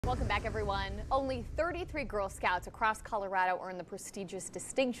Welcome back, everyone. Only 33 Girl Scouts across Colorado earn the prestigious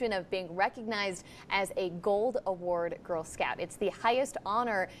distinction of being recognized as a Gold Award Girl Scout. It's the highest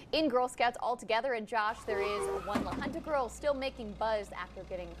honor in Girl Scouts altogether. And Josh, there is one La Junta girl still making buzz after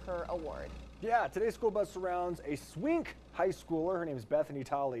getting her award. Yeah, today's school buzz surrounds a Swink High schooler. Her name is Bethany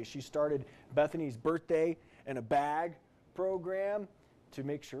Tolley. She started Bethany's birthday in a bag program to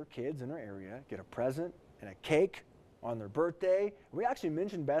make sure kids in her area get a present and a cake on their birthday. We actually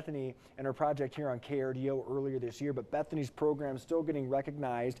mentioned Bethany and her project here on KRDO earlier this year, but Bethany's program is still getting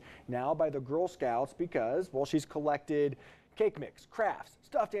recognized now by the Girl Scouts because, well, she's collected cake mix, crafts,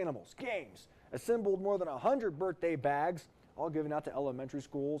 stuffed animals, games, assembled more than 100 birthday bags, all given out to elementary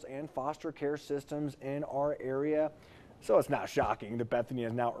schools and foster care systems in our area. So it's not shocking that Bethany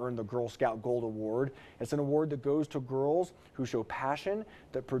has now earned the Girl Scout Gold Award. It's an award that goes to girls who show passion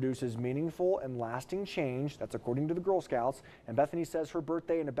that produces meaningful and lasting change. That's according to the Girl Scouts. And Bethany says her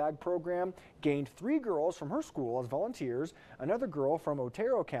birthday in a bag program gained 3 girls from her school as volunteers, another girl from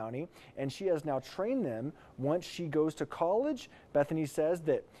Otero County, and she has now trained them. Once she goes to college, Bethany says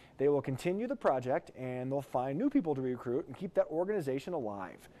that they will continue the project and they'll find new people to recruit and keep that organization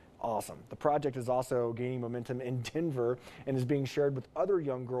alive. Awesome. The project is also gaining momentum in Denver and is being shared with other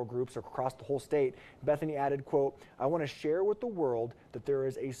young girl groups across the whole state. Bethany added, quote, "I want to share with the world that there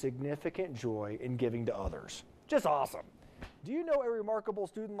is a significant joy in giving to others." Just awesome. Do you know a remarkable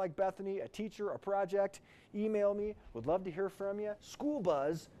student like Bethany, a teacher, a project? Email me. Would love to hear from you.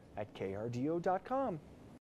 Schoolbuzz@krdo.com.